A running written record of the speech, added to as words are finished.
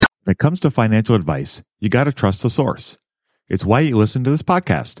When it comes to financial advice, you got to trust the source. It's why you listen to this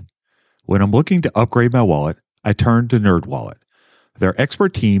podcast. When I'm looking to upgrade my wallet, I turn to NerdWallet. Their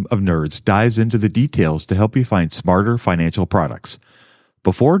expert team of nerds dives into the details to help you find smarter financial products.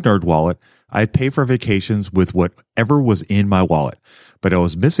 Before NerdWallet, I'd pay for vacations with whatever was in my wallet, but I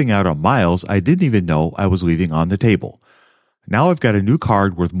was missing out on miles I didn't even know I was leaving on the table. Now I've got a new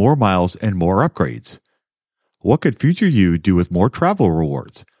card worth more miles and more upgrades. What could future you do with more travel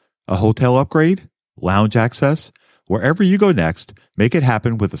rewards? A hotel upgrade? Lounge access? Wherever you go next, make it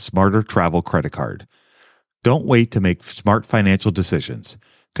happen with a smarter travel credit card. Don't wait to make smart financial decisions.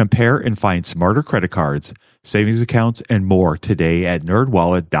 Compare and find smarter credit cards, savings accounts, and more today at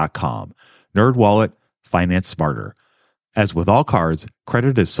nerdwallet.com. NerdWallet, finance smarter. As with all cards,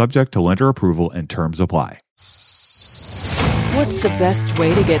 credit is subject to lender approval and terms apply. What's the best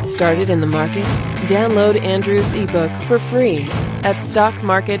way to get started in the market? Download Andrew's ebook for free at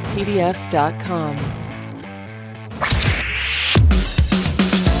stockmarketpdf.com.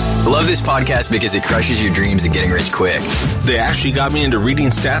 Love this podcast because it crushes your dreams of getting rich quick. They actually got me into reading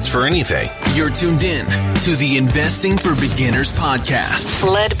stats for anything. You're tuned in to the Investing for Beginners podcast.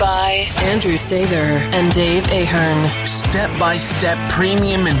 Led by Andrew Sather and Dave Ahern. Step-by-step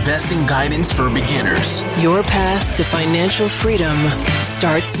premium investing guidance for beginners. Your path to financial freedom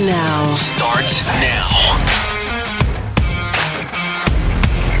starts now. Starts now.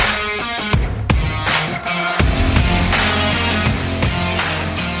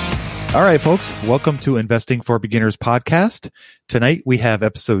 All right, folks, welcome to Investing for Beginners podcast. Tonight we have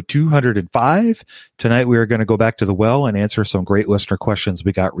episode 205. Tonight we are going to go back to the well and answer some great listener questions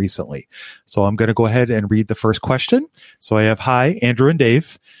we got recently. So I'm going to go ahead and read the first question. So I have, hi, Andrew and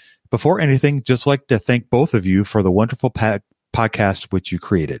Dave. Before anything, just like to thank both of you for the wonderful podcast which you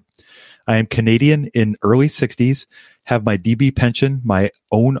created. I am Canadian in early 60s, have my DB pension, my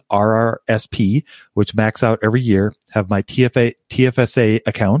own RRSP, which max out every year, have my TFSA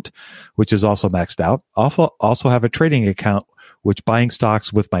account, which is also maxed out. Also have a trading account, which buying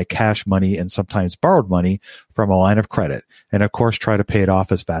stocks with my cash money and sometimes borrowed money from a line of credit. And of course, try to pay it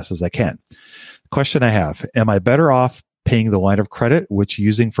off as fast as I can. Question I have, am I better off paying the line of credit, which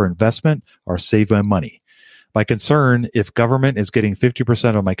using for investment, or save my money? My concern, if government is getting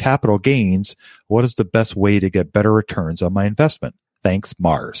 50% of my capital gains, what is the best way to get better returns on my investment? Thanks,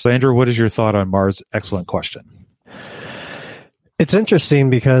 Mars. So Andrew, what is your thought on Mars? Excellent question. It's interesting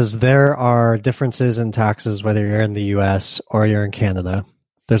because there are differences in taxes, whether you're in the US or you're in Canada.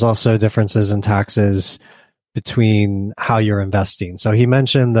 There's also differences in taxes between how you're investing. So he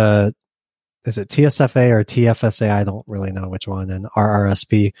mentioned is it TSFA or TFSA? I don't really know which one, and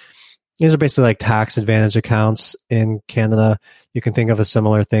RRSP. These are basically like tax advantage accounts in Canada. You can think of a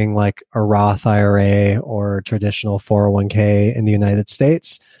similar thing like a Roth IRA or traditional 401k in the United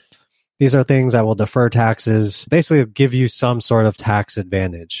States. These are things that will defer taxes, basically give you some sort of tax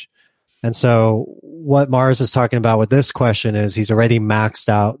advantage. And so what Mars is talking about with this question is he's already maxed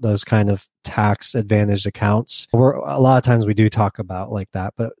out those kind of tax advantaged accounts. A lot of times we do talk about like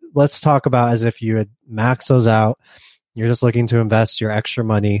that, but let's talk about as if you had maxed those out. You're just looking to invest your extra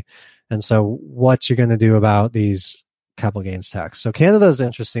money. And so what you're going to do about these capital gains tax. So Canada is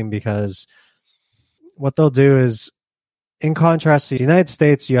interesting because what they'll do is, in contrast to the United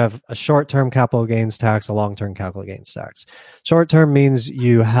States, you have a short-term capital gains tax, a long-term capital gains tax. Short-term means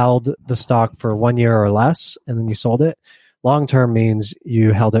you held the stock for 1 year or less, and then you sold it. Long-term means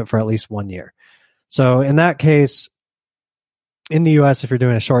you held it for at least 1 year. So in that case, in the US, if you're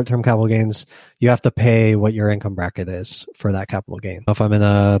doing a short-term capital gains, you have to pay what your income bracket is for that capital gain. If I'm in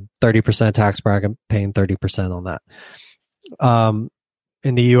a 30% tax bracket, I'm paying 30% on that.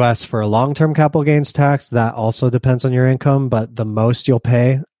 In the US, for a long-term capital gains tax, that also depends on your income, but the most you'll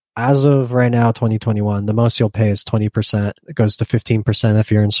pay, as of right now, 2021, the most you'll pay is 20%. It goes to 15%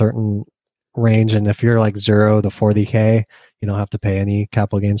 if you're in certain range, and if you're like 0 to 40K, you don't have to pay any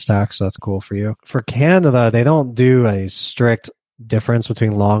capital gains tax, so that's cool for you. For Canada, they don't do a strict difference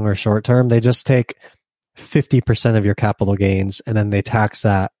between long or short term. They just take 50% of your capital gains and then they tax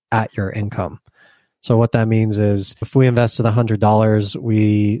that at your income. So what that means is if we invested $100,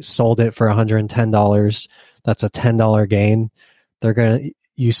 we sold it for $110, that's a $10 gain.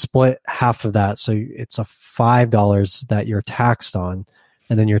 You split half of that. So it's a $5 that you're taxed on,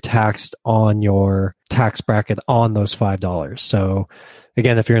 and then you're taxed on your tax bracket on those $5. So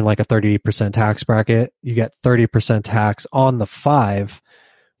again, if you're in like a 30% tax bracket, you get 30% tax on the 5,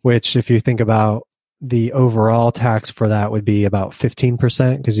 which if you think about the overall tax for that would be about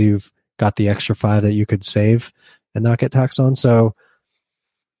 15% because you've got the extra 5 that you could save and not get taxed on. So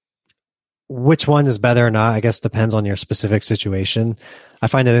which one is better or not, I guess depends on your specific situation. I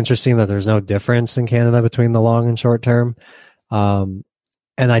find it interesting that there's no difference in Canada between the long and short term. And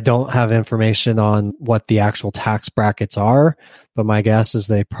I don't have information on what the actual tax brackets are, but my guess is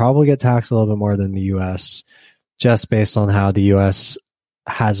they probably get taxed a little bit more than the US, just based on how the US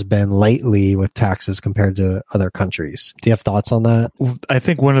has been lately with taxes compared to other countries. Do you have thoughts on that? I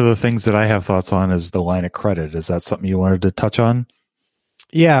think one of the things that I have thoughts on is the line of credit. Is that something you wanted to touch on?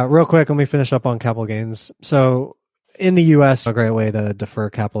 Yeah, real quick, let me finish up on capital gains. So in the US, a great way to defer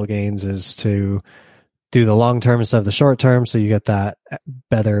capital gains is to do the long term instead of the short term, so you get that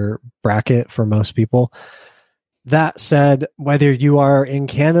better bracket for most people. That said, whether you are in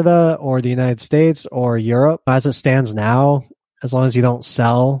Canada or the United States or Europe, as it stands now, as long as you don't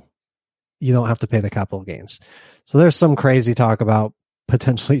sell, you don't have to pay the capital gains. So there's some crazy talk about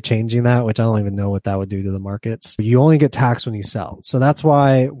potentially changing that, which I don't even know what that would do to the markets. You only get taxed when you sell. So that's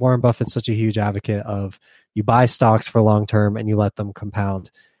why Warren Buffett's such a huge advocate of you buy stocks for long term and you let them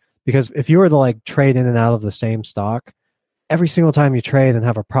compound. Because if you were to like trade in and out of the same stock, every single time you trade and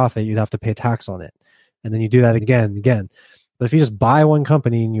have a profit, you'd have to pay tax on it. And then you do that again and again. But if you just buy one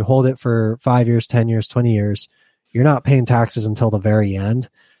company and you hold it for 5 years, 10 years, 20 years, you're not paying taxes until the very end.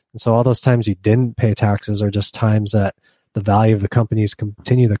 And so all those times you didn't pay taxes are just times that the value of the companies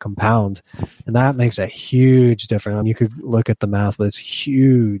continue to compound. And that makes a huge difference. I mean, you could look at the math, but it's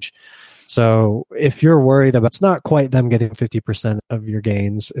huge. So if you're worried about, it's not quite them getting 50% of your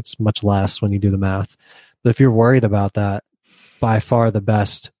gains. It's much less when you do the math. But if you're worried about that, by far the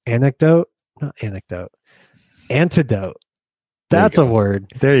best antidote. That's a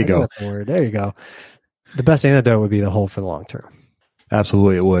word. There you go. That's a word. There you go. The best antidote would be the hold for the long term.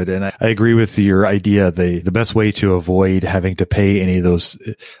 Absolutely, it would. And I agree with your idea. The best way to avoid having to pay any of those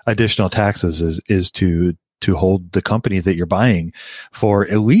additional taxes is to hold the company that you're buying for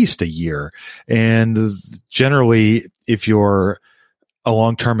at least a year. And generally, if you're a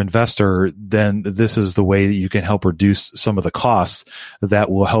long-term investor, then this is the way that you can help reduce some of the costs that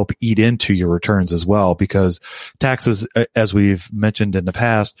will help eat into your returns as well. Because taxes, as we've mentioned in the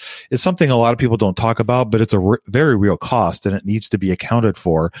past, is something a lot of people don't talk about, but it's a very real cost and it needs to be accounted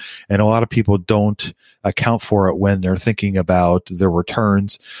for. And a lot of people don't account for it when they're thinking about their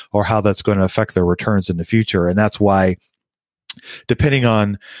returns or how that's going to affect their returns in the future. And that's why, depending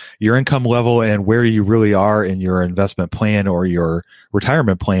on your income level and where you really are in your investment plan or your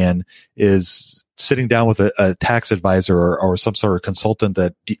retirement plan, is sitting down with a tax advisor or some sort of consultant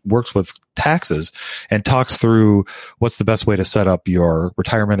that works with taxes and talks through what's the best way to set up your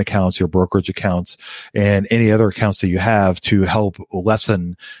retirement accounts, your brokerage accounts, and any other accounts that you have to help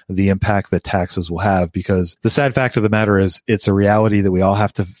lessen the impact that taxes will have. Because the sad fact of the matter is it's a reality that we all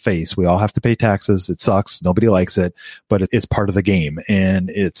have to face. We all have to pay taxes. It sucks. Nobody likes it, but it's part of the game and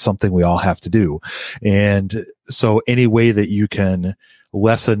it's something we all have to do. And so any way that you can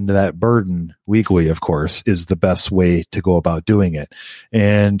lessen that burden legally, of course, is the best way to go about doing it.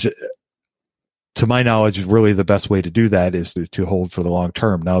 And to my knowledge, really the best way to do that is to hold for the long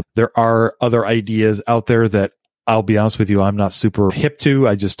term. Now, there are other ideas out there that I'll be honest with you, I'm not super hip to.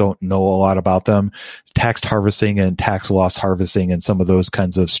 I just don't know a lot about them. Tax harvesting and tax loss harvesting and some of those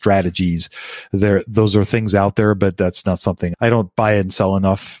kinds of strategies. Those are things out there, but that's not something I don't buy and sell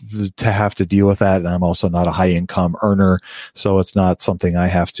enough to have to deal with that. And I'm also not a high income earner. So it's not something I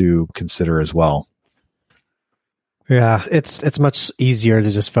have to consider as well. Yeah, it's much easier to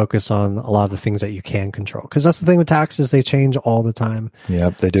just focus on a lot of the things that you can control. Because that's the thing with taxes, they change all the time.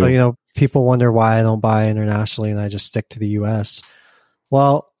 Yep, they do. So, people wonder why I don't buy internationally and I just stick to the US.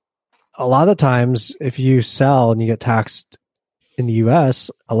 Well, a lot of times if you sell and you get taxed in the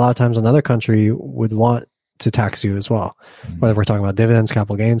US, a lot of times another country would want to tax you as well. Whether we're talking about dividends,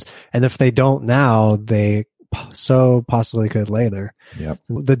 capital gains. And if they don't now, they so possibly could later. Yep.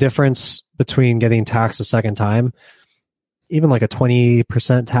 The difference between getting taxed a second time, even like a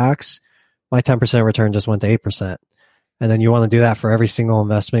 20% tax, my 10% return just went to 8%. And then you want to do that for every single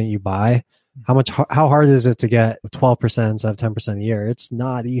investment you buy. How hard is it to get 12% instead of 10% a year? It's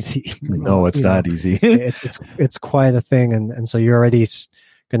not easy. No, it's not easy. It's quite a thing. And so you're already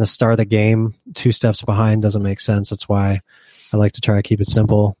going to start the game 2 steps behind. Doesn't make sense. That's why I like to try to keep it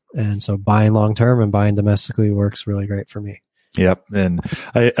simple. And so buying long-term and buying domestically works really great for me. Yep. And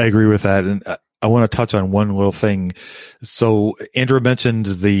I agree with that. And I want to touch on one little thing. So Andrew mentioned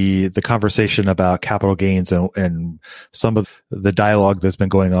the conversation about capital gains and some of the dialogue that's been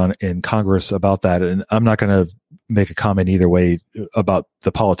going on in Congress about that. And I'm not going to make a comment either way about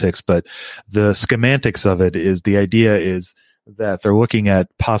the politics, but the schematics of it is the idea is that they're looking at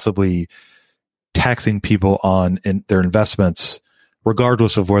possibly taxing people on their investments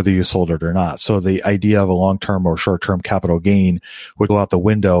regardless of whether you sold it or not. So the idea of a long-term or short-term capital gain would go out the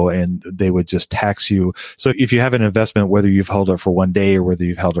window, and they would just tax you. So if you have an investment, whether you've held it for one day or whether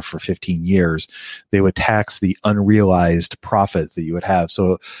you've held it for 15 years, they would tax the unrealized profit that you would have.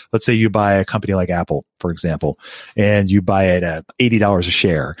 So let's say you buy a company like Apple, for example, and you buy it at $80 a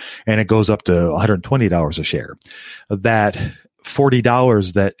share, and it goes up to $120 a share. That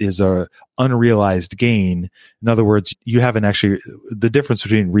 $40 that is a unrealized gain. In other words, you haven't actually, the difference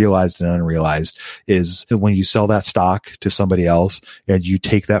between realized and unrealized is when you sell that stock to somebody else and you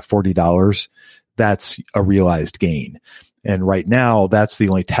take that $40, that's a realized gain. And right now, that's the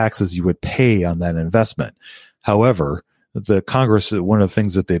only taxes you would pay on that investment. However, the Congress, one of the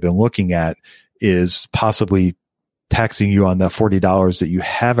things that they've been looking at is possibly taxing you on that $40 that you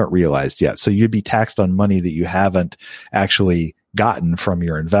haven't realized yet. So you'd be taxed on money that you haven't actually gotten from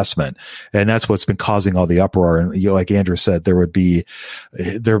your investment. And that's what's been causing all the uproar. And like Andrew said, there would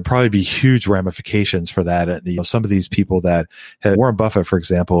probably be huge ramifications for that. And some of these people that Warren Buffett, for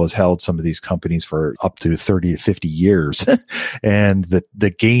example, has held some of these companies for up to 30 to 50 years. And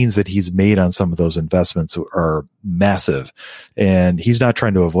the gains that he's made on some of those investments are massive. And he's not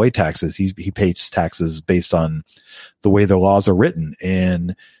trying to avoid taxes. He pays taxes based on the way the laws are written.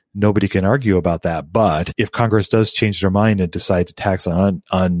 And nobody can argue about that. But if Congress does change their mind and decide to tax on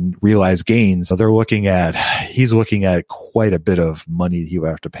unrealized gains, he's looking at quite a bit of money he would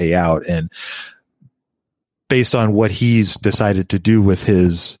have to pay out. And based on what he's decided to do with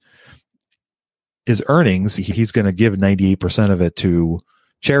his earnings, he's going to give 98% of it to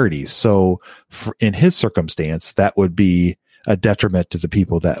charities. So in his circumstance, that would be a detriment to the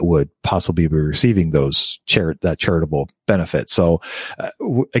people that would possibly be receiving that charitable benefit. So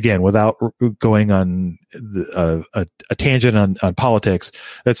again, without going on a tangent on politics,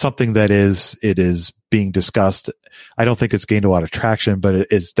 that's something that it is being discussed. I don't think it's gained a lot of traction, but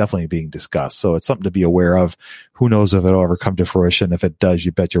it's definitely being discussed. So it's something to be aware of. Who knows if it'll ever come to fruition? If it does,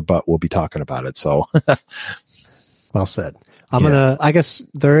 you bet your butt we'll be talking about it. So well said. I guess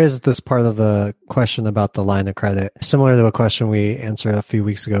there is this part of the question about the line of credit, similar to a question we answered a few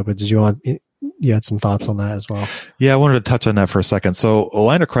weeks ago, but you had some thoughts on that as well? Yeah, I wanted to touch on that for a second. So a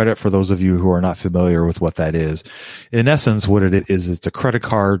line of credit, for those of you who are not familiar with what that is, in essence, what it is, it's a credit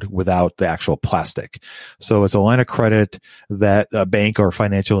card without the actual plastic. So it's a line of credit that a bank or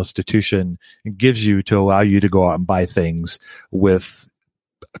financial institution gives you to allow you to go out and buy things with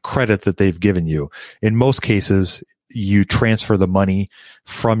credit that they've given you. In most cases, you transfer the money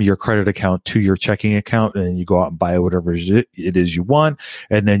from your credit account to your checking account, and you go out and buy whatever it is you want,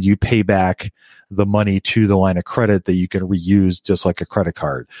 and then you pay back the money to the line of credit that you can reuse just like a credit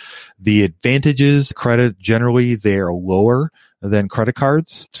card. The advantages, credit, generally, they are lower than credit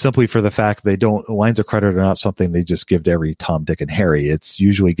cards, simply for the fact lines of credit are not something they just give to every Tom, Dick, and Harry. It's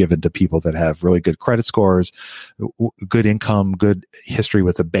usually given to people that have really good credit scores, good income, good history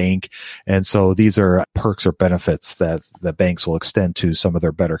with the bank. And so these are perks or benefits that the banks will extend to some of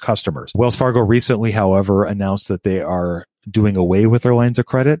their better customers. Wells Fargo recently, however, announced that they are doing away with their lines of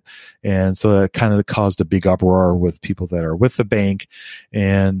credit. And so that kind of caused a big uproar with people that are with the bank,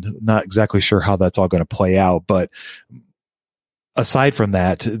 and not exactly sure how that's all going to play out. But aside from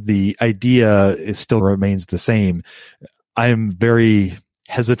that, the idea still remains the same. I'm very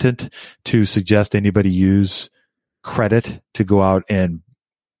hesitant to suggest anybody use credit to go out and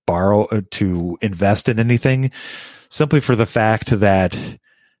borrow, to invest in anything, simply for the fact that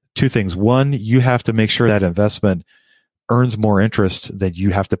two things. One, you have to make sure that investment earns more interest than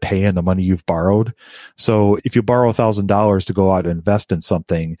you have to pay in the money you've borrowed. So if you borrow $1,000 to go out and invest in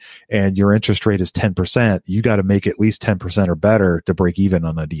something and your interest rate is 10%, you got to make at least 10% or better to break even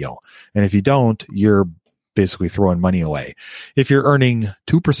on a deal. And if you don't, you're basically throwing money away. If you're earning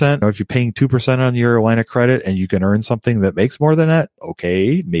 2%, or if you're paying 2% on your line of credit and you can earn something that makes more than that,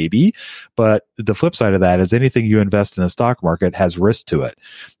 okay, maybe. But the flip side of that is anything you invest in a stock market has risk to it.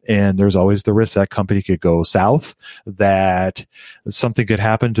 And there's always the risk that company could go south, that something could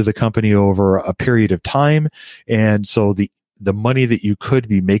happen to the company over a period of time. And so the money that you could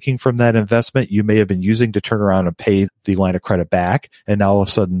be making from that investment, you may have been using to turn around and pay the line of credit back. And now all of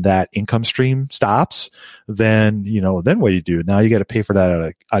a sudden that income stream stops. Then what do you do? Now you got to pay for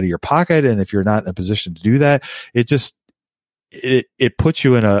that out of your pocket. And if you're not in a position to do that, it puts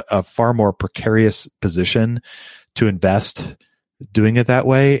you in a far more precarious position to invest doing it that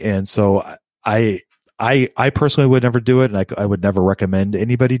way. And so I personally would never do it, and I would never recommend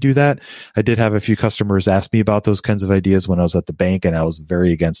anybody do that. I did have a few customers ask me about those kinds of ideas when I was at the bank, and I was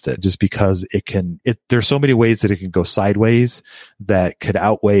very against it, just because there's so many ways that it can go sideways that could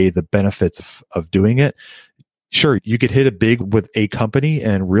outweigh the benefits of doing it. Sure, you could hit it big with a company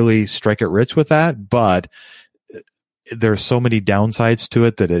and really strike it rich with that, but there's so many downsides to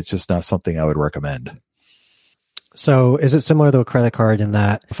it that it's just not something I would recommend. So is it similar to a credit card in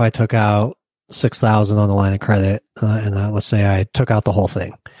that if I took out $6,000 on the line of credit, and let's say I took out the whole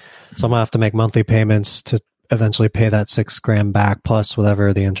thing, so I'm gonna have to make monthly payments to eventually pay that $6,000 back plus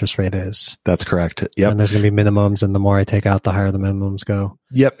whatever the interest rate is. That's correct. Yep. And there's going to be minimums, and the more I take out, the higher the minimums go.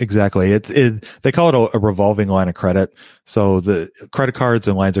 Yep, exactly. They call it a revolving line of credit. So the credit cards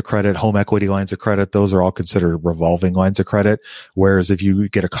and lines of credit, home equity lines of credit, those are all considered revolving lines of credit. Whereas if you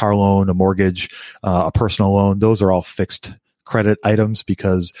get a car loan, a mortgage, a personal loan, those are all fixed credit items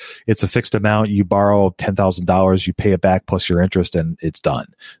because it's a fixed amount. You borrow $10,000, you pay it back plus your interest, and it's done.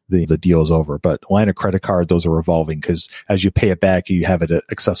 The deal is over. But line of credit card, those are revolving because as you pay it back, you have it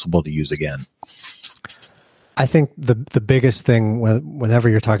accessible to use again. I think the biggest thing whenever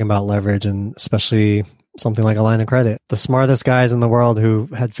you're talking about leverage, and especially something like a line of credit, the smartest guys in the world who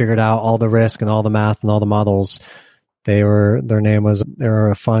had figured out all the risk and all the math and all the models, they were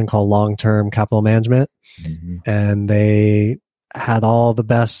a fund called Long-Term Capital Management. Mm-hmm. And they had all the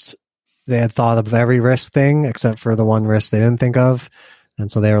best. They had thought of every risk thing except for the one risk they didn't think of. And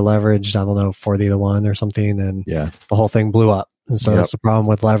so they were leveraged, 40-1 or something. And the whole thing blew up. And so that's the problem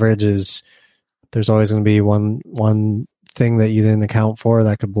with leverage is there's always going to be one thing that you didn't account for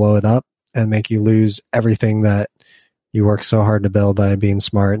that could blow it up and make you lose everything that you work so hard to build by being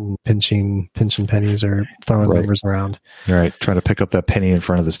smart and pinching pennies or throwing numbers around. All right. Trying to pick up that penny in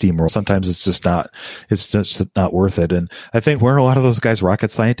front of the steamroller. Sometimes it's just not worth it. And I think weren't a lot of those guys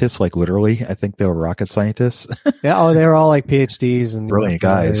rocket scientists? Like literally, I think they were rocket scientists. Yeah. Oh, they were all like PhDs and brilliant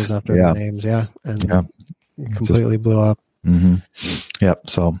guys after their names. Yeah. And completely blew up. Mm-hmm. Yep.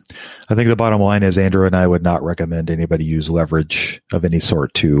 So I think the bottom line is Andrew and I would not recommend anybody use leverage of any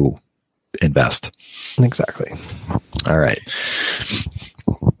sort to invest. Exactly. All right.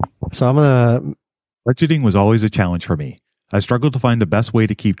 So budgeting was always a challenge for me. I struggled to find the best way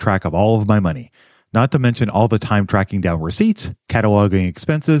to keep track of all of my money, not to mention all the time tracking down receipts, cataloging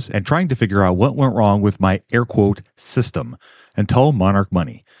expenses, and trying to figure out what went wrong with my air quote system until Monarch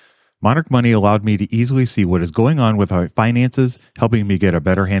Money. Monarch Money allowed me to easily see what is going on with my finances, helping me get a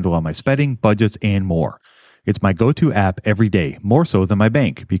better handle on my spending, budgets, and more. It's my go-to app every day, more so than my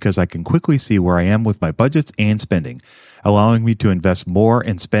bank, because I can quickly see where I am with my budgets and spending, allowing me to invest more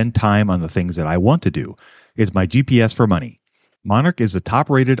and spend time on the things that I want to do. It's my GPS for money. Monarch is the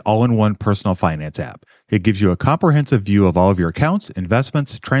top-rated all-in-one personal finance app. It gives you a comprehensive view of all of your accounts,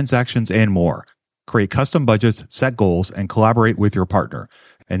 investments, transactions, and more. Create custom budgets, set goals, and collaborate with your partner.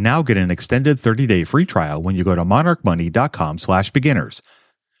 And now get an extended 30-day free trial when you go to monarchmoney.com/beginners.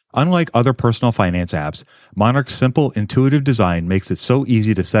 Unlike other personal finance apps, Monarch's simple, intuitive design makes it so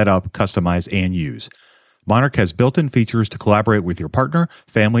easy to set up, customize, and use. Monarch has built-in features to collaborate with your partner,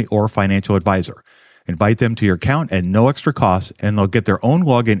 family, or financial advisor. Invite them to your account at no extra cost, and they'll get their own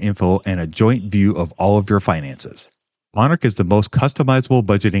login info and a joint view of all of your finances. Monarch is the most customizable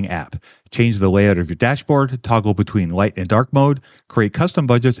budgeting app. Change the layout of your dashboard, toggle between light and dark mode, create custom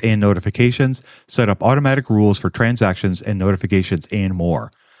budgets and notifications, set up automatic rules for transactions and notifications, and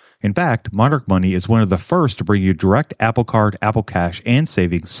more. In fact, Monarch Money is one of the first to bring you direct Apple Card, Apple Cash, and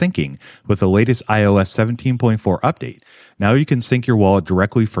savings syncing with the latest iOS 17.4 update. Now you can sync your wallet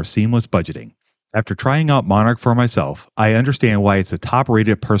directly for seamless budgeting. After trying out Monarch for myself, I understand why it's a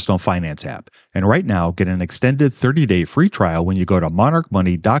top-rated personal finance app. And right now, get an extended 30-day free trial when you go to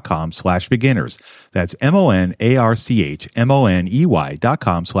monarchmoney.com/beginners. That's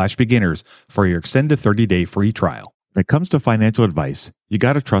monarchmoney.com/beginners for your extended 30-day free trial. When it comes to financial advice, you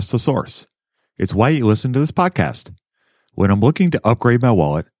got to trust the source. It's why you listen to this podcast. When I'm looking to upgrade my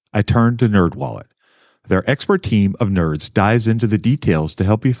wallet, I turn to NerdWallet. Their expert team of nerds dives into the details to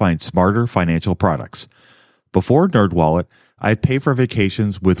help you find smarter financial products. Before NerdWallet, I'd pay for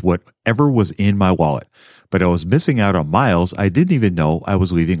vacations with whatever was in my wallet, but I was missing out on miles I didn't even know I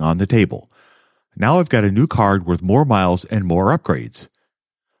was leaving on the table. Now I've got a new card worth more miles and more upgrades.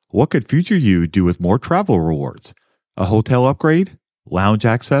 What could future you do with more travel rewards? A hotel upgrade? Lounge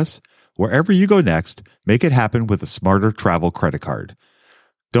access? Wherever you go next, make it happen with a smarter travel credit card.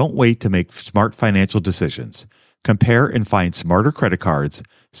 Don't wait to make smart financial decisions. Compare and find smarter credit cards,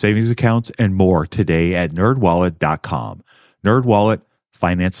 savings accounts, and more today at nerdwallet.com. NerdWallet,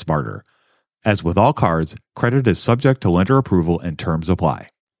 finance smarter. As with all cards, credit is subject to lender approval and terms apply.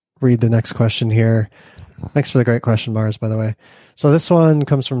 Read the next question here. Thanks for the great question, Mars, by the way. So this one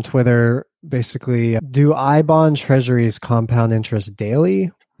comes from Twitter. Basically, do I-bond treasuries compound interest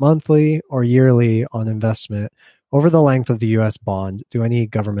daily, monthly, or yearly on investment over the length of the U.S. bond? Do any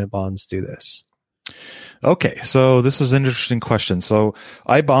government bonds do this? Okay, so this is an interesting question. So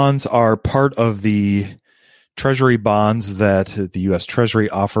I bonds are part of the Treasury bonds that the U.S. Treasury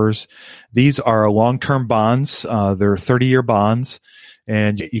offers. These are long-term bonds. They're 30-year bonds,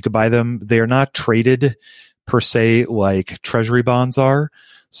 and you could buy them. They are not traded per se like Treasury bonds are.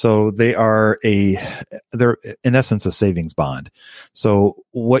 So they're in essence a savings bond. So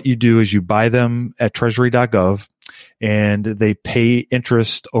what you do is you buy them at treasury.gov, and they pay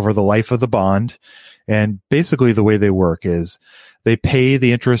interest over the life of the bond. And basically the way they work is they pay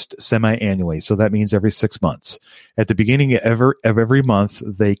the interest semi-annually. So that means every 6 months. At the beginning of every month,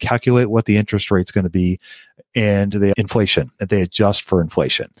 they calculate what the interest rate's going to be and the inflation, and they adjust for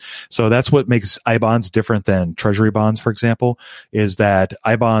inflation. So that's what makes I-bonds different than Treasury bonds, for example, is that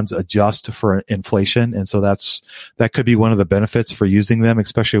I-bonds adjust for inflation. And so that could be one of the benefits for using them,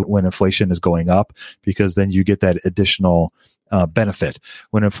 especially when inflation is going up, because then you get that additional benefit.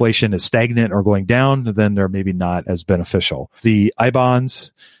 When inflation is stagnant or going down, then they're maybe not as beneficial. The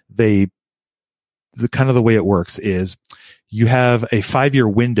I-bonds, the the way it works is you have a 5-year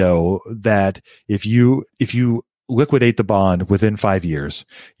window that if you liquidate the bond within 5 years,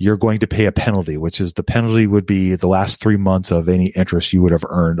 you're going to pay a penalty, which is the penalty would be the last 3 months of any interest you would have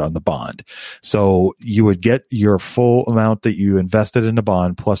earned on the bond. So you would get your full amount that you invested in the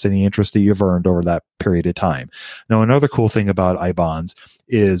bond plus any interest that you've earned over that period of time. Now, another cool thing about I-bonds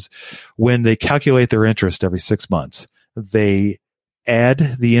is when they calculate their interest every 6 months, they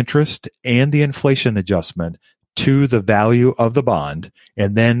add the interest and the inflation adjustment to the value of the bond.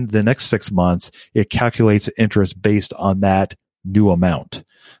 And then the next 6 months, it calculates interest based on that new amount.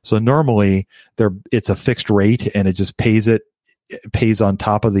 So normally it's a fixed rate and it just pays on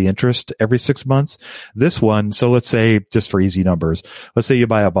top of the interest every 6 months. This one, so let's say, just for easy numbers, let's say you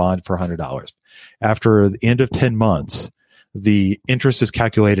buy a bond for $100. After the end of 10 months, the interest is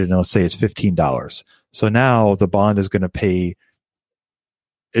calculated and let's say it's $15. So now the bond is going to pay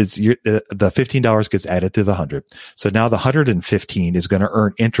the $15 gets added to the 100. So now the 115 is going to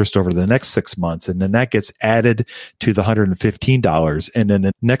earn interest over the next 6 months. And then that gets added to the $115. And then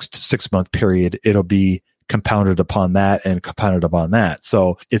the next 6 month period, it'll be compounded upon that and compounded upon that.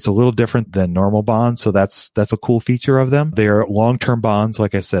 So it's a little different than normal bonds. So that's a cool feature of them. They're long-term bonds,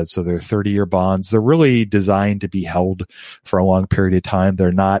 like I said. So they're 30-year bonds. They're really designed to be held for a long period of time.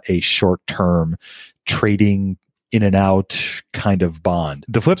 They're not a short-term trading in and out kind of bond.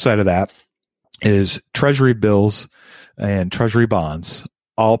 The flip side of that is Treasury bills and Treasury bonds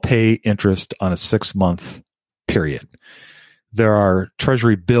all pay interest on a 6 month period. There are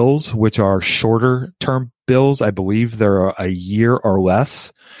Treasury bills, which are shorter term bills. I believe they're a year or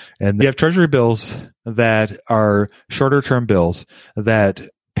less. And you have Treasury bills that are shorter term bills that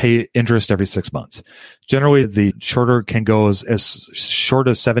pay interest every 6 months. Generally, the shorter can go as short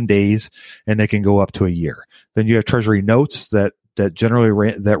as 7 days, and they can go up to a year. Then you have Treasury notes that generally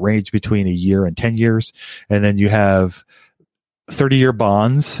range between a year and 10 years. And then you have 30-year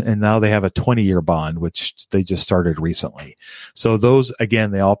bonds, and now they have a 20-year bond, which they just started recently. So those,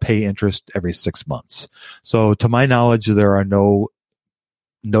 again, they all pay interest every 6 months. So to my knowledge, there are no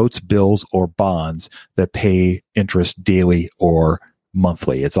notes, bills, or bonds that pay interest daily or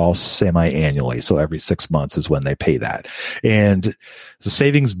monthly. It's all semi-annually. So every 6 months is when they pay that. And the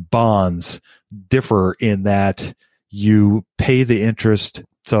savings bonds differ in that you pay the interest.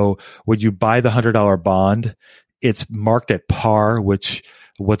 So when you buy the $100 bond, it's marked at par, which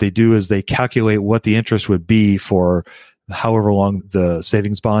what they do is they calculate what the interest would be for however long the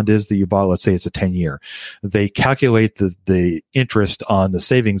savings bond is that you bought. Let's say it's a 10-year. They calculate the interest on the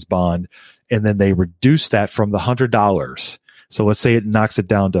savings bond, and then they reduce that from the $100. So let's say it knocks it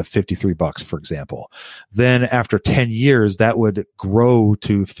down to $53, for example. Then after 10 years, that would grow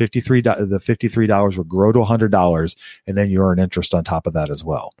to $53. The $53 would grow to $100, and then you earn interest on top of that as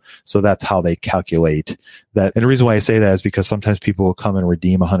well. So that's how they calculate that. And the reason why I say that is because sometimes people will come and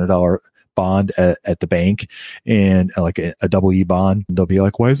redeem a $100 bond at the bank, and like a double E bond, they'll be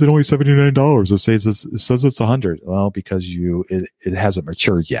like, why is it only $79? It says it's $100. Well, because it hasn't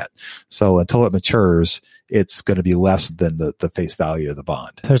matured yet. So until it matures, it's going to be less than the face value of the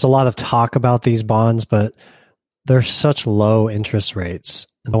bond. There's a lot of talk about these bonds, but they're such low interest rates.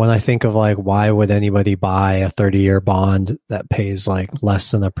 When I think of like, why would anybody buy a 30-year bond that pays like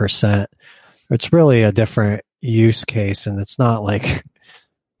less than 1%? It's really a different use case, and it's not like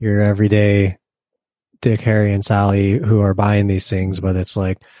your everyday Dick, Harry, and Sally who are buying these things, but it's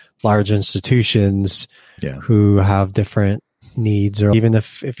like large institutions who have different needs. Or even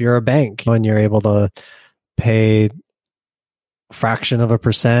if you're a bank and you're able to pay a fraction of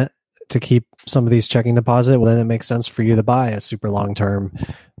 1% to keep some of these checking deposit, well, then it makes sense for you to buy a super long-term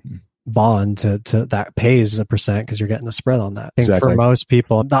bond to that pays a percent because you're getting the spread on that. I think Exactly. for most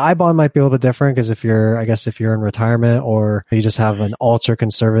people, the I bond might be a little bit different because if you're in retirement or you just have an ultra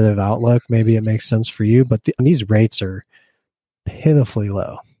conservative outlook, maybe it makes sense for you. But these rates are pitifully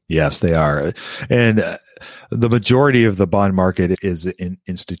low. Yes, they are. And the majority of the bond market is in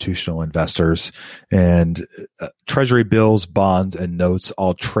institutional investors, and treasury bills, bonds, and notes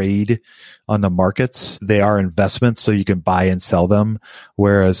all trade on the markets. They are investments, so you can buy and sell them.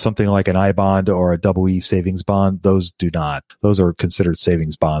 Whereas something like an I bond or a EE savings bond, those do not. Those are considered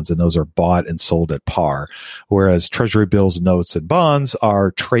savings bonds, and those are bought and sold at par. Whereas treasury bills, notes, and bonds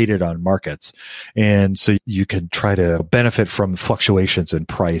are traded on markets. And so you can try to benefit from fluctuations in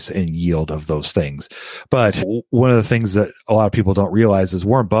price and yield of those things. But one of the things that a lot of people don't realize is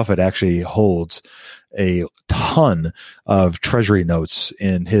Warren Buffett actually holds a ton of treasury notes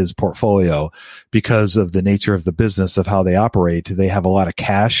in his portfolio because of the nature of the business of how they operate. They have a lot of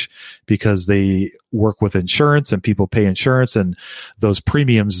cash because they work with insurance and people pay insurance, and those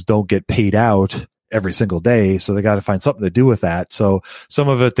premiums don't get paid out every single day. So they got to find something to do with that. So some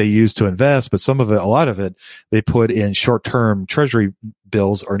of it they use to invest, but some of it, a lot of it, they put in short-term treasury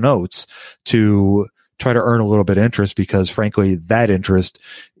bills or notes to try to earn a little bit of interest, because frankly, that interest,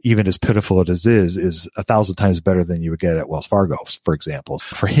 even as pitiful as it is 1,000 times better than you would get at Wells Fargo, for example.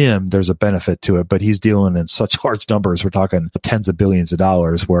 For him, there's a benefit to it, but he's dealing in such large numbers. We're talking tens of billions of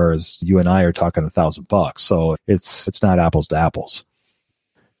dollars, whereas you and I are talking $1,000. So it's not apples to apples.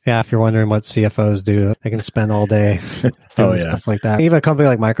 Yeah, if you're wondering what CFOs do, they can spend all day doing stuff like that. Even a company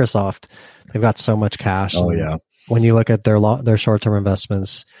like Microsoft, they've got so much cash. Oh, yeah. When you look at their short-term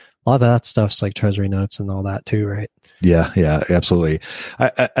investments, a lot of that stuff's like treasury notes and all that too, right? Yeah, absolutely.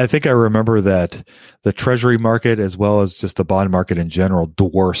 I think I remember that the treasury market, as well as just the bond market in general,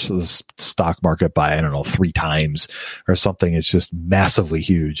 dwarfs the stock market by, 3 times or something. It's just massively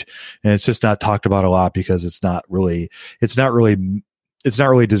huge. And it's just not talked about a lot because it's not really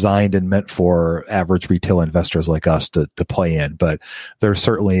designed and meant for average retail investors like us to play in, but there's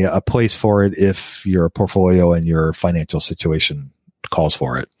certainly a place for it if your portfolio and your financial situation calls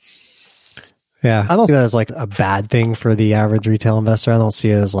for it. Yeah. I don't see that as like a bad thing for the average retail investor. I don't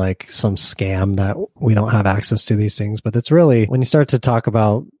see it as like some scam that we don't have access to these things, but it's really, when you start to talk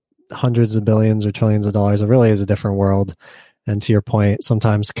about hundreds of billions or trillions of dollars, it really is a different world. And to your point,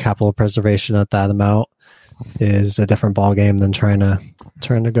 sometimes capital preservation at that amount is a different ballgame than trying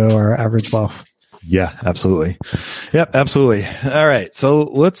to go our average wealth. Yeah, absolutely. Yep, absolutely. All right. So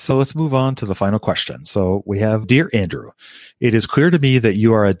let's move on to the final question. So we have, Dear Andrew, it is clear to me that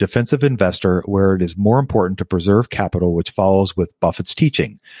you are a defensive investor where it is more important to preserve capital, which follows with Buffett's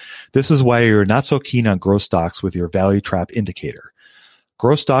teaching. This is why you're not so keen on growth stocks with your value trap indicator.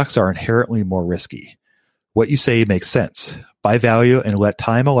 Growth stocks are inherently more risky. What you say makes sense. Buy value and let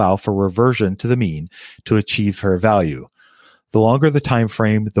time allow for reversion to the mean to achieve fair value. The longer the time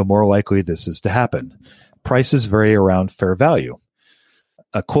frame, the more likely this is to happen. Prices vary around fair value.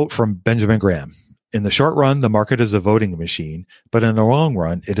 A quote from Benjamin Graham: in the short run, the market is a voting machine, but in the long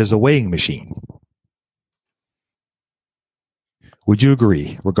run, it is a weighing machine. Would you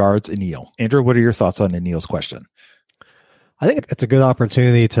agree? Regards, Anil. Andrew, what are your thoughts on Anil's question? I think it's a good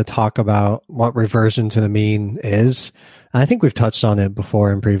opportunity to talk about what reversion to the mean is. I think we've touched on it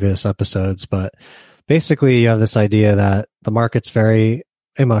before in previous episodes, but basically you have this idea that the market's very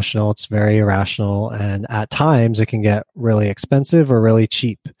emotional, it's very irrational, and at times it can get really expensive or really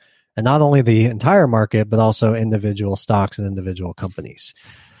cheap. And not only the entire market, but also individual stocks and individual companies.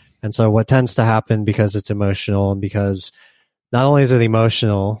 And so what tends to happen, because it's emotional and because not only is it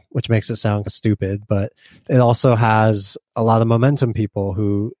emotional, which makes it sound stupid, but it also has a lot of momentum people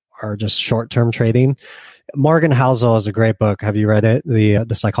who are just short-term trading. Morgan Housel is a great book. Have you read it? The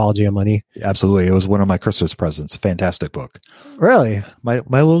Psychology of Money? Absolutely. It was one of my Christmas presents. Fantastic book. Really? My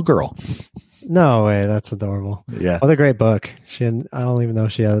little girl. No way. That's adorable. Yeah. What a great book. I don't even know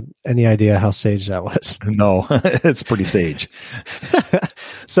if she had any idea how sage that was. No, it's pretty sage.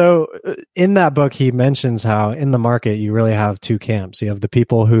 So in that book, he mentions how in the market, you really have two camps. You have the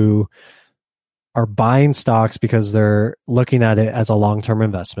people who are buying stocks because they're looking at it as a long-term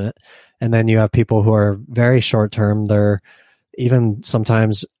investment. And then you have people who are very short-term. They're even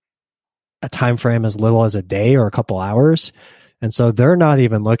sometimes a time frame as little as a day or a couple hours. And so they're not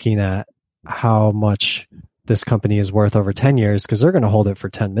even looking at how much this company is worth over 10 years because they're going to hold it for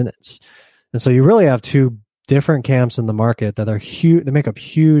 10 minutes. And so you really have two different camps in the market that are huge. They make up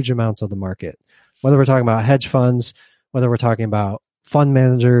huge amounts of the market, whether we're talking about hedge funds, whether we're talking about fund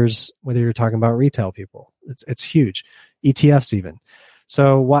managers, whether you're talking about retail people. It's huge. ETFs even.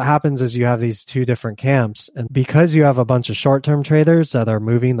 So what happens is you have these two different camps, and because you have a bunch of short-term traders that are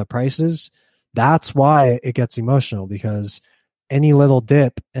moving the prices, that's why it gets emotional, because any little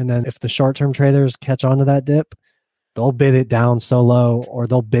dip, and then if the short-term traders catch on to that dip, they'll bid it down so low or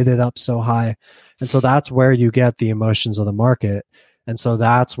they'll bid it up so high. And so that's where you get the emotions of the market. And so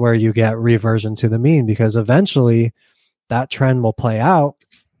that's where you get reversion to the mean, because eventually that trend will play out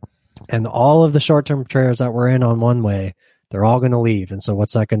and all of the short-term traders that were in on one way, they're all going to leave. And so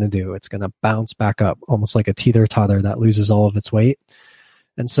what's that going to do? It's going to bounce back up, almost like a teeter-totter that loses all of its weight.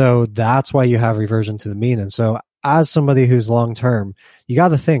 And so that's why you have reversion to the mean. And so as somebody who's long-term, you got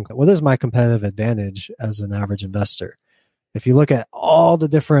to think, what is my competitive advantage as an average investor? If you look at all the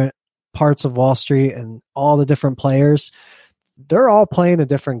different parts of Wall Street and all the different players, they're all playing a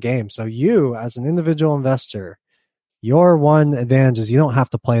different game. So you, as an individual investor, your one advantage is you don't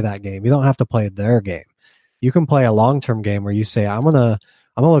have to play that game. You don't have to play their game. You can play a long-term game where you say, I'm gonna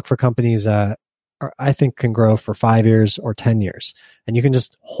look for companies that I think can grow for 5 years or 10 years. And you can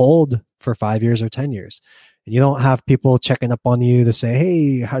just hold for 5 years or 10 years. And you don't have people checking up on you to say,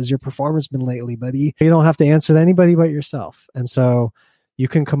 hey, how's your performance been lately, buddy? You don't have to answer to anybody but yourself. And so you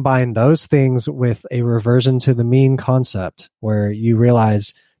can combine those things with a reversion to the mean concept where you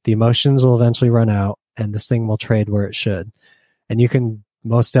realize the emotions will eventually run out and this thing will trade where it should. And you can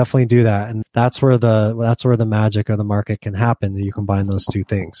most definitely do that. And that's where the magic of the market can happen. You combine those two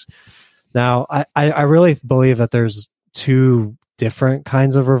things. Now, I really believe that there's two different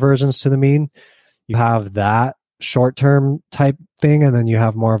kinds of reversions to the mean. You have that short-term type thing, and then you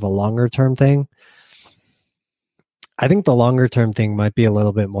have more of a longer-term thing. I think the longer-term thing might be a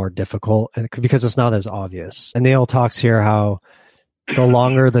little bit more difficult because it's not as obvious. And Neil talks here how the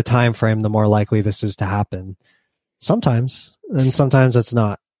longer the time frame, the more likely this is to happen. Sometimes, and sometimes it's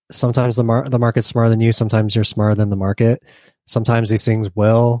not. Sometimes the market's smarter than you. Sometimes you're smarter than the market. Sometimes these things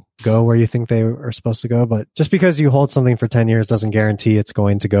will go where you think they are supposed to go. But just because you hold something for 10 years doesn't guarantee it's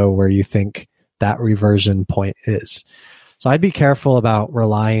going to go where you think that reversion point is. So I'd be careful about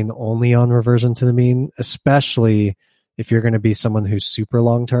relying only on reversion to the mean, especially if you're going to be someone who's super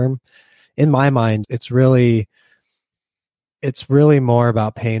long-term. In my mind, it's really more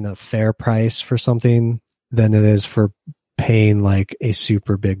about paying a fair price for something than it is for paying like a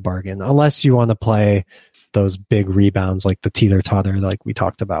super big bargain, unless you want to play those big rebounds like the teeter-totter like we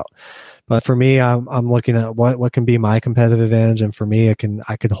talked about. But for me, I'm looking at what can be my competitive advantage. And for me,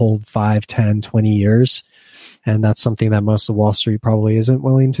 I could hold 5, 10, 20 years. And that's something that most of Wall Street probably isn't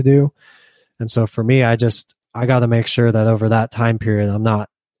willing to do. And so for me, I got to make sure that over that time period, I'm not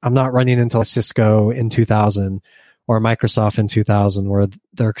running into Cisco in 2000 or Microsoft in 2000, where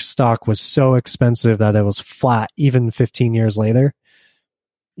their stock was so expensive that it was flat even 15 years later.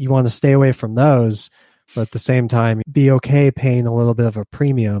 You want to stay away from those, but at the same time, be okay paying a little bit of a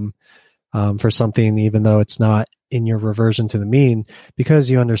premium for something, even though it's not in your reversion to the mean, because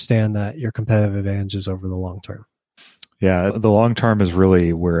you understand that your competitive advantage is over the long term. Yeah, the long term is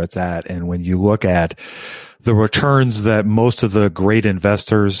really where it's at. And when you look at the returns that most of the great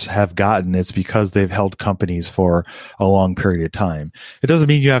investors have gotten, it's because they've held companies for a long period of time. It doesn't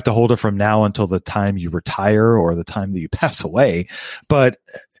mean you have to hold it from now until the time you retire or the time that you pass away, but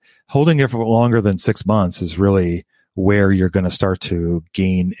holding it for longer than 6 months is really where you're going to start to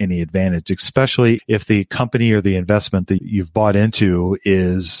gain any advantage, especially if the company or the investment that you've bought into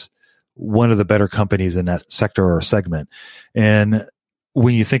is one of the better companies in that sector or segment. And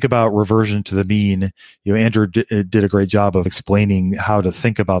when you think about reversion to the mean, Andrew did a great job of explaining how to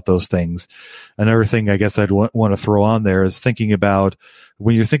think about those things. Another thing I guess I'd want to throw on there is thinking about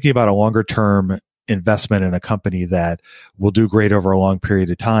when you're thinking about a longer term investment in a company that will do great over a long period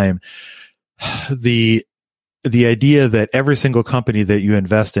of time, the idea that every single company that you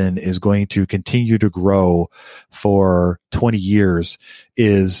invest in is going to continue to grow for 20 years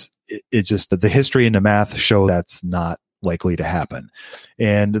is just the history and the math show that's not likely to happen.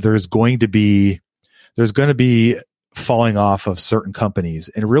 And there's going to be falling off of certain companies.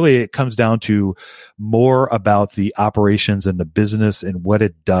 And really it comes down to more about the operations and the business and what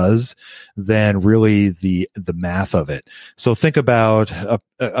it does than really the math of it. So think about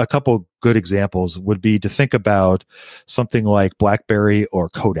a couple good examples would be to think about something like BlackBerry or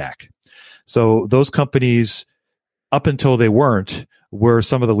Kodak. So those companies, up until they weren't, were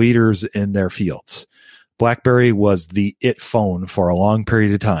some of the leaders in their fields. BlackBerry was the it phone for a long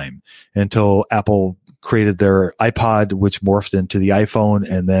period of time until Apple created their iPod, which morphed into the iPhone,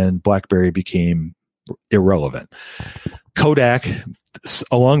 and then BlackBerry became irrelevant. Kodak,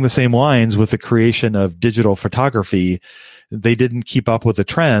 along the same lines with the creation of digital photography, they didn't keep up with the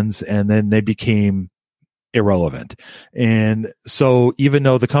trends, and then they became irrelevant. And so even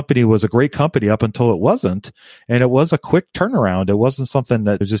though the company was a great company up until it wasn't, and it was a quick turnaround, it wasn't something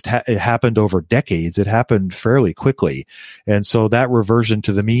that just it happened over decades. It happened fairly quickly. And so that reversion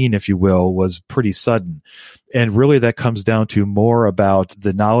to the mean, if you will, was pretty sudden. And really that comes down to more about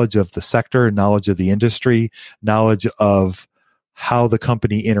the knowledge of the sector, knowledge of the industry, knowledge of how the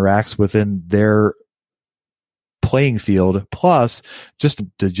company interacts within their playing field, plus just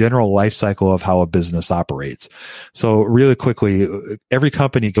the general life cycle of how a business operates. So really quickly, every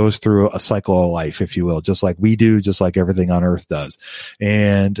company goes through a cycle of life, if you will, just like we do, just like everything on earth does.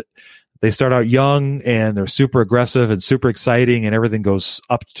 And they start out young and they're super aggressive and super exciting and everything goes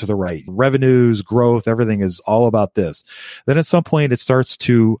up to the right. Revenues, growth, everything is all about this. Then at some point it starts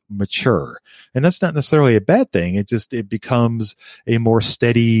to mature. And that's not necessarily a bad thing. It becomes a more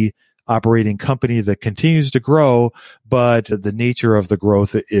steady operating company that continues to grow, but the nature of the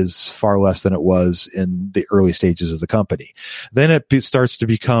growth is far less than it was in the early stages of the company. Then it starts to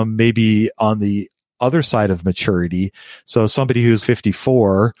become maybe on the other side of maturity. So somebody who's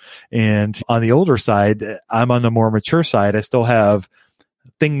 54 and on the older side, I'm on the more mature side. I still have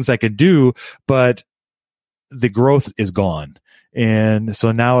things I could do, but the growth is gone. And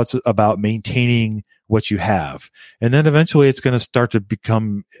so now it's about maintaining what you have. And then eventually it's going to start to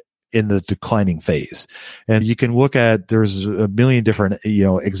become in the declining phase. And you can look at, there's a million different,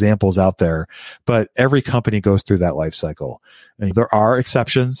 examples out there, but every company goes through that life cycle. And there are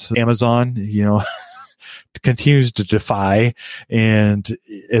exceptions. Amazon, continues to defy. And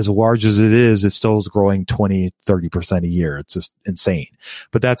as large as it is, it still is growing 20, 30% a year. It's just insane,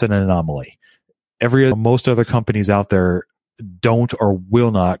 but that's an anomaly. Most other companies out there don't or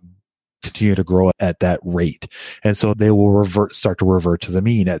will not continue to grow at that rate. And so they will start to revert to the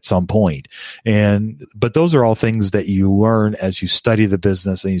mean at some point. But those are all things that you learn as you study the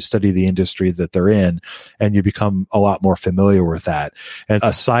business and you study the industry that they're in, and you become a lot more familiar with that. And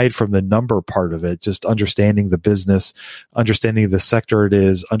aside from the number part of it, just understanding the business, understanding the sector it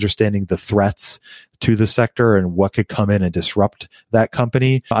is, understanding the threats to the sector and what could come in and disrupt that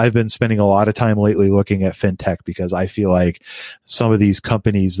company. I've been spending a lot of time lately looking at fintech because I feel like some of these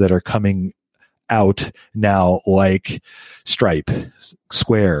companies that are coming out now, like Stripe,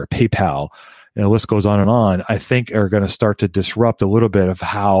 Square, PayPal, and the list goes on, I think are going to start to disrupt a little bit of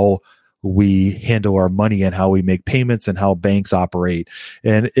how we handle our money and how we make payments and how banks operate.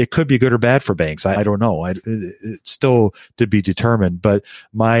 And it could be good or bad for banks. I don't know. It's still to be determined, but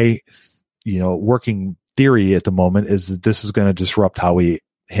my working theory at the moment is that this is going to disrupt how we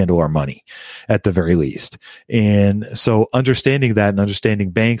handle our money at the very least. And so understanding that and understanding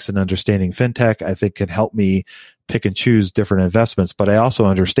banks and understanding fintech, I think can help me pick and choose different investments. But I also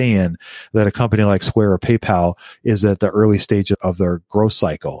understand that a company like Square or PayPal is at the early stage of their growth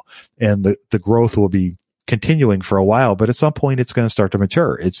cycle, and the growth will be continuing for a while, but at some point it's going to start to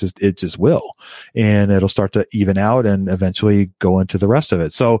mature. It just will, and it'll start to even out and eventually go into the rest of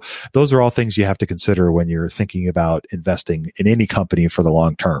it. So those are all things you have to consider when you're thinking about investing in any company for the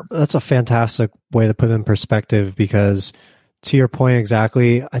long term. That's a fantastic way to put it in perspective, because to your point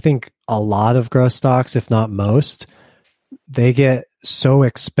exactly, I think a lot of growth stocks, if not most, they get so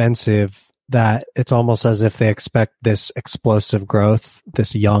expensive that it's almost as if they expect this explosive growth,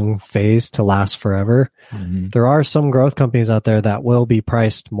 this young phase to last forever. Mm-hmm. There are some growth companies out there that will be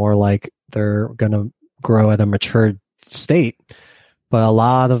priced more like they're going to grow at a mature state. But a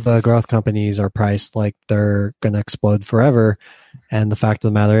lot of the growth companies are priced like they're going to explode forever. And the fact of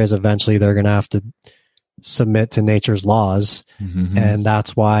the matter is eventually they're going to have to submit to nature's laws. Mm-hmm. And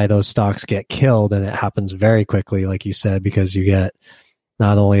that's why those stocks get killed. And it happens very quickly, like you said, because you get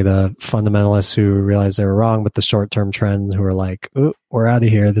not only the fundamentalists who realize they were wrong, but the short-term trends who are like, ooh, we're out of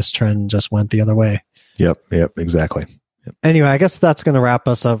here. This trend just went the other way. Yep, exactly. Yep. Anyway, I guess that's going to wrap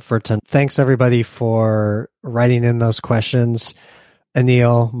us up for tonight. Thanks, everybody, for writing in those questions.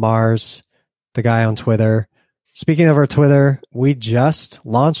 Anil, Mars, the guy on Twitter. Speaking of our Twitter, we just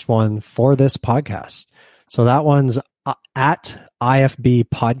launched one for this podcast. So that one's at IFB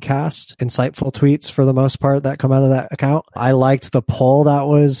podcast. Insightful tweets for the most part that come out of that account. I liked the poll that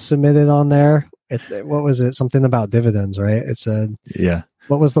was submitted on there. What was it? Something about dividends, right? It said, yeah.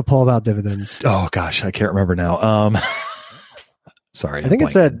 What was the poll about dividends? Oh gosh, I can't remember now. Sorry. I think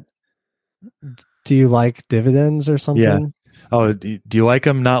it said, do you like dividends or something? Yeah. Oh, do you like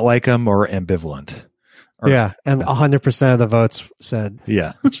them, not like them, or ambivalent? Yeah, and 100% of the votes said,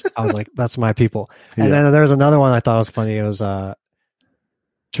 yeah. I was like, that's my people. And then there was another one I thought was funny. It was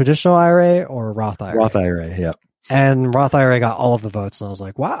traditional IRA or Roth IRA. Roth IRA, yeah. And Roth IRA got all of the votes, and I was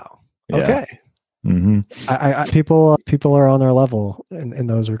like, wow, okay. People are on our level in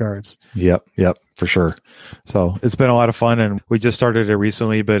those regards. Yep, for sure. So it's been a lot of fun, and we just started it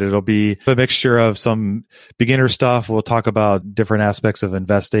recently, but it'll be a mixture of some beginner stuff. We'll talk about different aspects of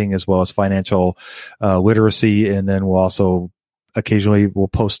investing as well as financial literacy, and then we'll also occasionally we'll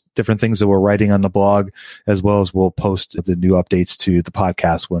post different things that we're writing on the blog, as well as we'll post the new updates to the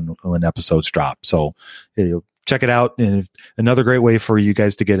podcast when episodes drop. So check it out. And another great way for you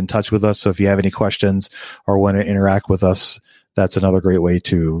guys to get in touch with us. So if you have any questions or want to interact with us, that's another great way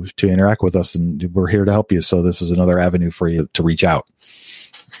to interact with us. And we're here to help you. So this is another avenue for you to reach out.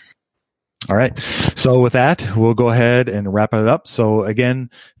 All right. So with that, we'll go ahead and wrap it up. So again,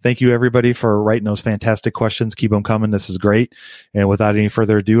 thank you everybody for writing those fantastic questions. Keep them coming. This is great. And without any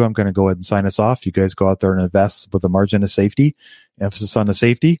further ado, I'm going to go ahead and sign us off. You guys go out there and invest with a margin of safety, emphasis on the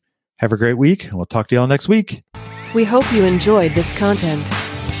safety. Have a great week, and we'll talk to y'all next week. We hope you enjoyed this content.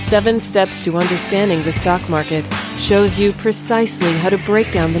 7 Steps to Understanding the Stock Market shows you precisely how to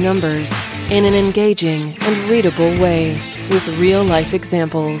break down the numbers in an engaging and readable way with real-life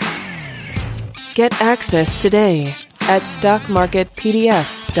examples. Get access today at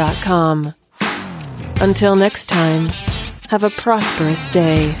stockmarketpdf.com. Until next time, have a prosperous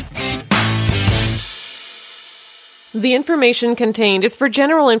day. The information contained is for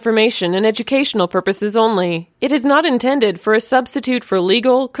general information and educational purposes only. It is not intended for a substitute for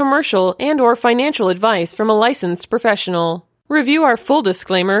legal, commercial, and/or financial advice from a licensed professional. Review our full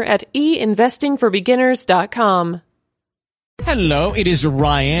disclaimer at einvestingforbeginners.com. Hello, it is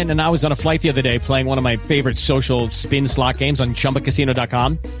Ryan, and I was on a flight the other day playing one of my favorite social spin slot games on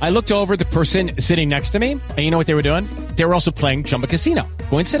ChumbaCasino.com. I looked over at the person sitting next to me, and you know what they were doing? They were also playing Chumba Casino.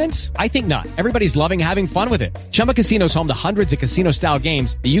 Coincidence? I think not. Everybody's loving having fun with it. Chumba Casino is home to hundreds of casino-style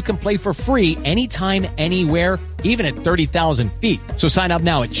games that you can play for free anytime, anywhere, even at 30,000 feet. So sign up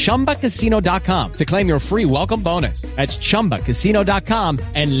now at ChumbaCasino.com to claim your free welcome bonus. That's ChumbaCasino.com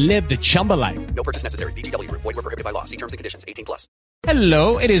and live the Chumba life. No purchase necessary. VGW. Void where prohibited by law. See terms and conditions. 18+.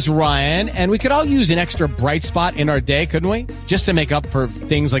 Hello, it is Ryan, and we could all use an extra bright spot in our day, couldn't we? Just to make up for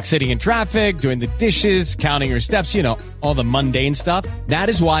things like sitting in traffic, doing the dishes, counting your steps, you know, all the mundane stuff. That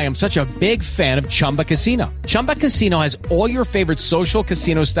is why I'm such a big fan of Chumba Casino. Chumba Casino has all your favorite social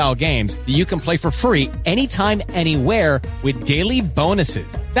casino-style games that you can play for free anytime, anywhere with daily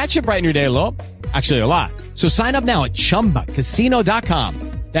bonuses. That should brighten your day a little. Actually, a lot. So sign up now at ChumbaCasino.com.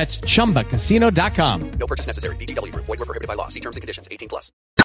 That's ChumbaCasino.com. No purchase necessary. VGW. Void where prohibited by law. See terms and conditions. 18+.